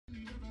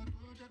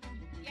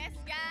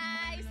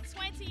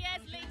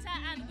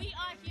Nneka, and we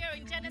are here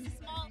in Genesis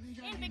Mall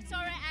in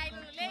Victoria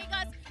Island,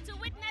 Lagos, to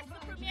witness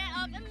the premiere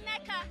of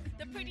Nneka,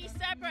 the Pretty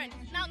Serpent.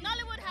 Now,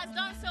 Nollywood has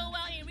done so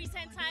well in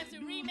recent times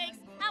with remakes,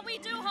 and we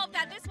do hope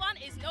that this one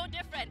is no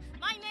different.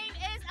 My name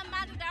is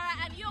Dara,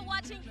 and you're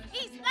watching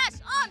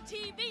E-Splash on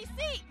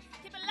TVC.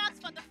 Keep it locked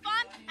for the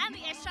fun and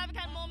the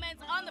extravagant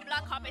moments on the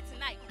black carpet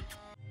tonight.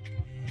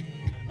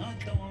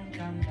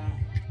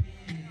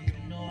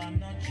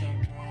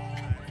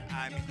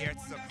 I'm here to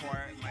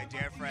support my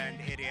dear friend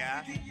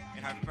Idia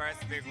in her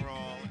first big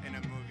role in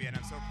a movie, and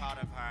I'm so proud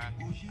of her.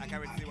 I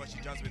can't wait to see what she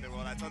does with the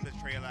role. I saw the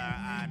trailer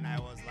and I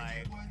was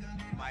like,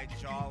 my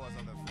jaw was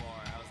on the floor.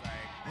 I was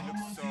like, it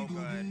looks so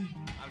good.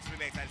 I'm just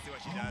really excited to see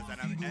what she does,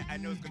 and I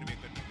know it's going to be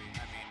a good movie.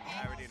 I mean,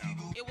 I already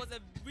know. It was a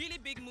really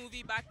big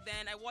movie back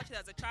then. I watched it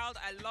as a child.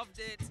 I loved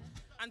it.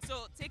 And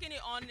so taking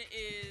it on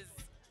is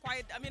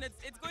quite, I mean,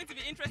 it's going to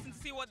be interesting to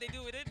see what they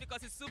do with it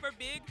because it's super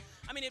big.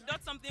 I mean, they've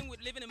done something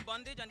with Living in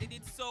Bondage and they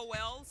did so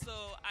well. So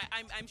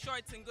I'm sure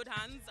it's in good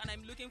hands and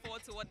I'm looking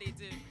forward to what they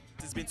do.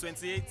 It's been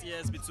 28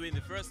 years between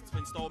the first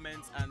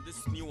installment and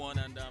this new one,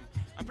 and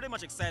I'm pretty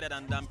much excited,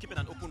 and I'm keeping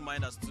an open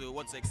mind as to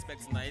what to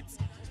expect tonight.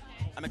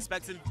 I'm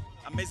expecting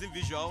amazing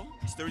visual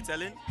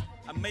storytelling,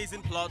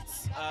 amazing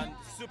plots, and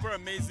super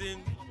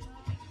amazing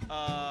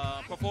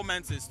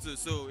performances too.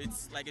 So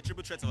it's like a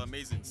triple threat of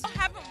amazing. I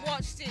haven't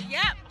watched it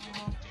yet.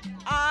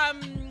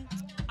 I'm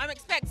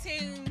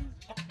expecting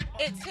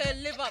it to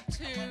live up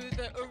to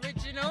the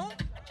original,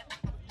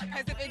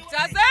 because if it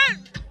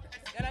doesn't,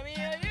 then I mean,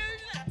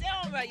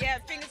 but yeah,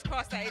 fingers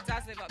crossed that it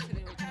does live up to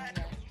the original.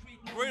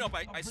 Yeah. Growing up,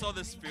 I saw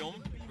this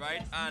film,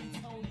 right, and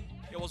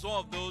it was one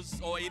of those,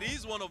 or it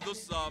is one of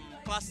those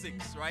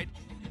classics, right,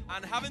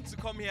 and having to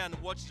come here and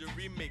watch the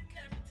remake,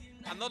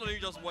 and not only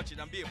just watch it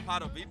and be a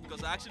part of it,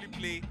 because I actually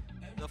play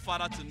the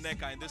father to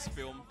Nneka in this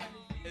film,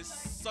 is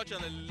such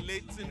an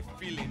elating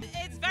feeling.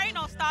 It's very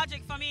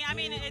nostalgic for me. I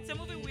mean, it's a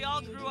movie we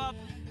all grew up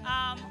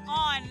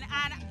on,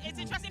 and it's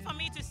interesting for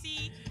me to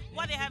see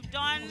what they have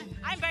done.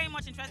 I'm very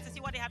much interested to see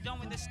what they have done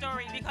with the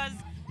story, because,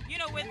 you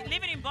know, with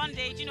Living in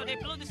Bondage, you know, they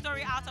blew the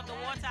story out of the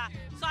water.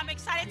 So I'm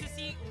excited to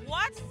see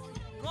what's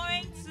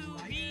going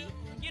to be,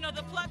 you know,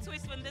 the plot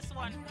twist in this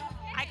one.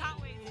 I can't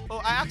wait.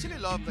 Oh, I actually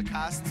love the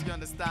cast, you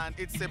understand.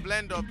 It's a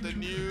blend of the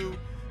new,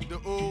 the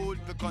old,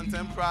 the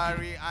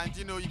contemporary, and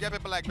you know, you get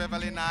people like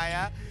Beverly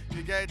Naya,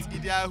 you get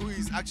Idia, who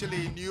is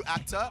actually a new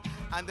actor,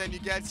 and then you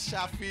get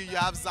Shafi, you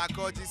have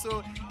Zakoji,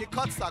 so it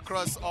cuts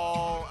across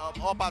all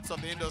parts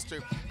of the industry,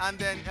 and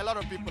then a lot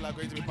of people are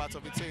going to be part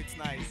of it, so it's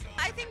nice.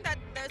 I think that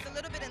there's a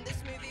little bit in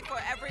this movie for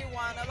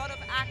everyone, a lot of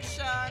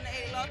action,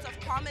 a lot of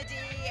comedy,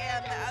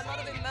 and a lot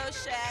of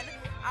emotion,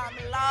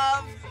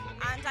 love,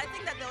 and I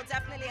think that they'll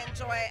definitely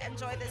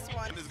enjoy this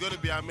one. It's going to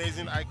be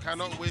amazing. I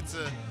cannot wait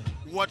to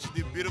watch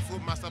the beautiful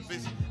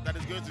masterpiece that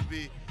is going to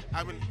be.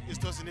 I mean, it's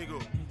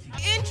Tosinigo.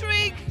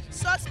 Intrigue,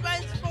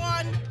 suspense,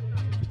 fun,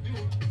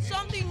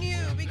 something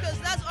new, because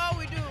that's all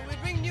we do. We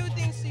bring new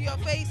things to your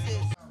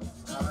faces.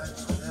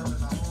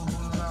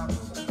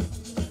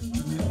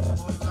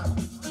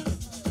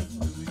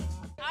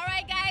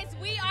 Alright guys,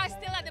 we are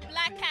still at the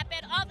black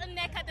carpet of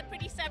Nneka, the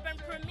Pretty Serpent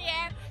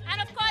premiere,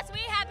 and of course we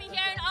have been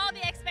hearing all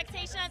the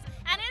expectations,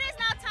 and it is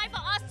now time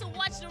for us to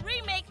watch the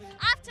remake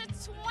after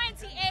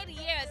 28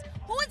 years.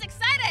 Who is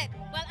excited?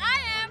 Well, I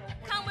am.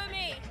 Come with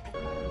me.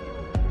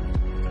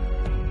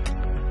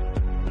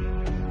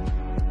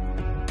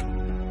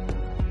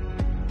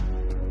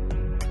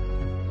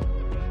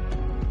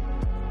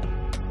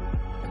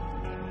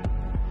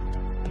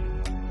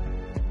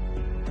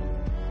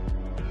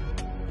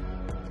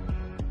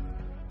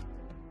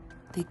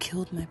 They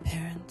killed my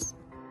parents.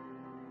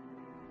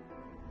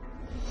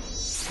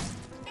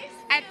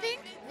 I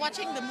think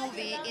watching the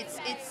movie,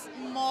 it's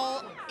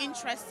more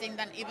interesting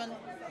than even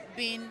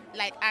being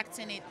like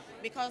acting it,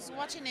 because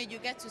watching it you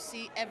get to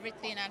see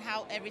everything and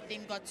how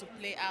everything got to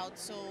play out.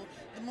 So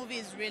the movie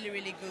is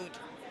really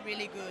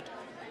good,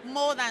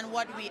 more than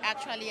what we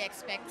actually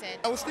expected.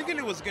 I was thinking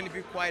it was going to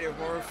be quite a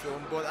horror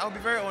film, but I'll be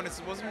very honest,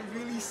 it wasn't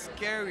really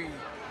scary.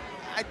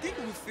 I think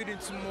it would fit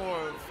into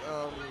more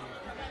of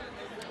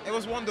it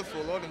was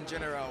wonderful all in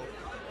general.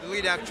 The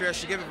lead actress,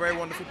 she gave a very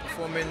wonderful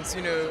performance,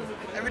 you know,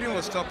 everything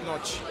was top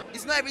notch.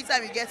 It's not every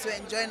time you get to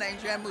enjoy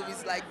Nigerian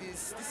movies like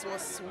this. This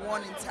was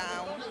one in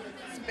town.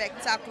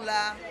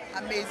 Spectacular,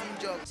 amazing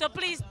job. So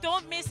please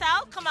don't miss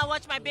out. Come and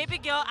watch my baby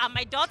girl and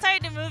my daughter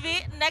in the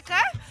movie,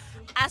 Nneka,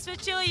 as we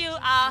show you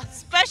our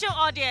special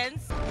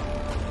audience.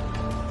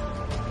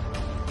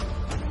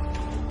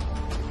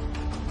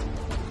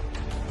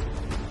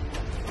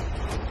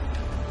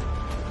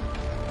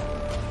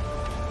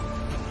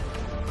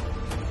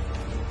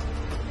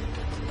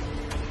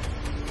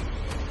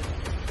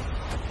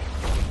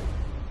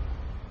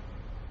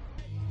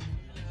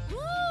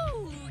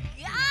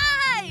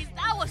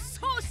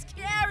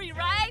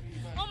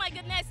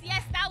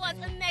 Yes, that was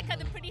Nneka,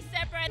 the Pretty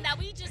Serpent that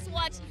we just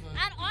watched,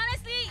 and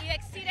honestly, it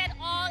exceeded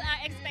all our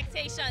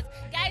expectations.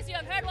 Guys, you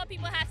have heard what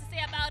people have to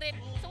say about it,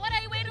 so what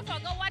are you waiting for?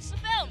 Go watch the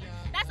film.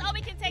 That's all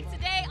we can take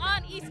today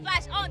on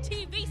E-Splash on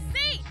TVC.